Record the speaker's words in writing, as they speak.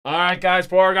All right, guys,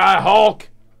 poor guy Hulk.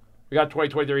 We got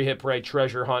 2023 Hit Parade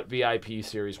Treasure Hunt VIP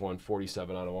Series 1,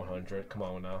 47 out of 100. Come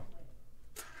on now.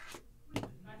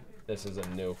 This is a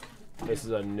nuke. This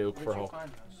is a nuke for Hulk.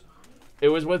 It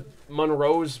was with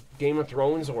Monroe's Game of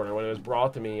Thrones order when it was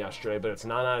brought to me yesterday, but it's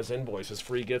not on his invoice. His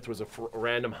free gift was a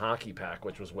random hockey pack,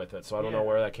 which was with it, so I don't know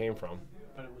where that came from.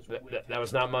 But it was that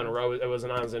was not Monroe. It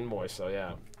wasn't on his invoice, so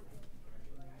yeah.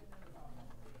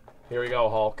 Here we go,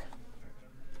 Hulk.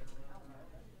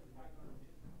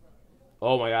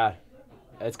 Oh, my God.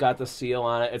 It's got the seal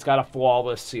on it. It's got a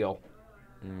flawless seal.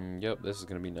 Yep, this is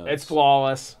going to be nuts. It's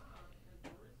flawless.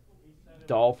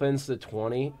 Dolphins to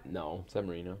 20? No. Is that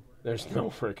Marino? There's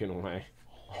no freaking way.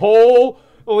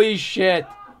 Holy shit.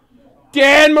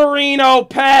 Dan Marino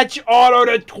patch auto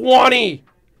to 20.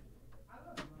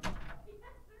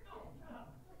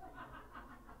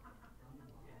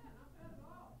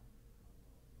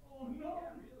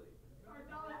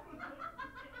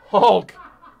 Hulk.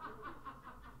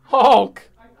 Hulk.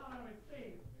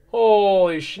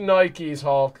 Holy shnikes,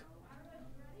 Hulk.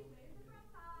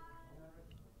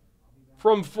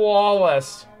 From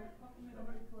Flawless.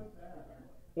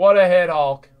 What a hit,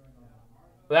 Hulk.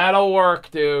 That'll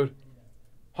work, dude.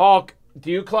 Hulk,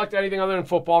 do you collect anything other than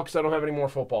football? Because I don't have any more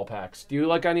football packs. Do you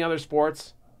like any other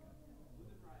sports?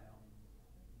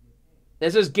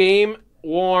 This is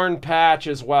game-worn patch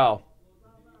as well.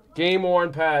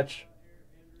 Game-worn patch.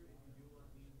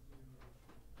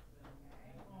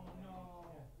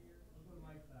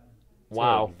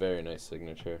 Wow. Very nice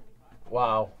signature.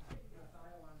 Wow.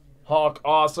 Hulk,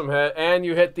 awesome hit. And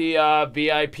you hit the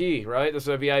VIP, right? This is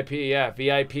a VIP, yeah.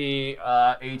 VIP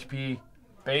HP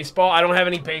baseball. I don't have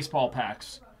any baseball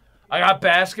packs. I got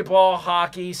basketball,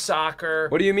 hockey, soccer.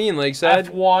 What do you mean, Lakeside?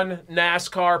 F1,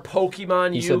 NASCAR,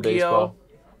 Pokemon, You said baseball.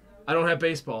 I don't have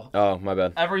baseball. Oh, my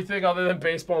bad. Everything other than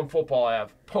baseball and football I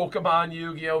have. Pokemon,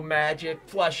 Yu-Gi-Oh, Magic,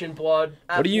 Flesh and Blood.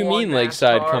 What do you F1, mean,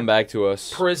 Lakeside? NASCAR, Come back to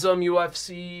us. Prism,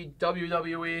 UFC,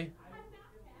 WWE.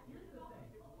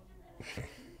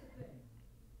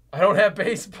 I don't have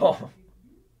baseball.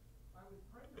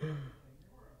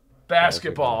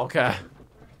 Basketball, okay.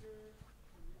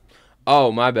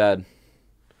 Oh, my bad.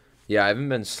 Yeah, I haven't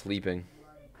been sleeping.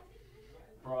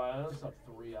 Bro, I was up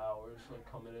 3 hours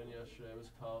like coming in yesterday. It was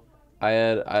tough.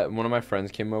 One of my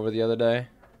friends came over the other day,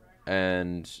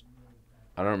 and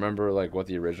I don't remember like what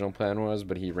the original plan was,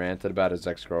 but he ranted about his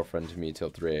ex-girlfriend to me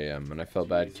till 3 a.m. and I felt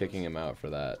bad kicking him out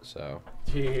for that. So.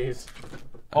 Jeez.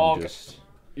 I'm just.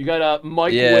 You got a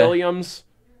Mike Williams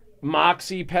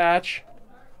Moxie patch.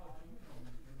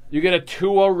 You get a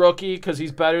Tua rookie because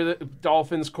he's better than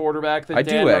Dolphins quarterback than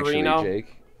Dan Marino. Actually,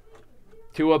 Jake.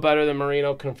 Tua better than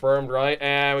Marino, confirmed, right?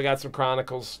 And we got some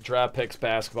Chronicles draft picks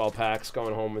basketball packs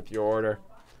going home with your order.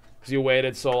 Because you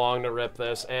waited so long to rip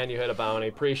this, and you hit a bounty.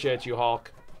 Appreciate you,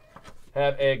 Hulk.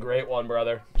 Have a great one,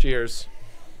 brother. Cheers.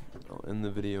 I'll end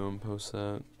the video and post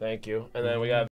that. Thank you. And then we got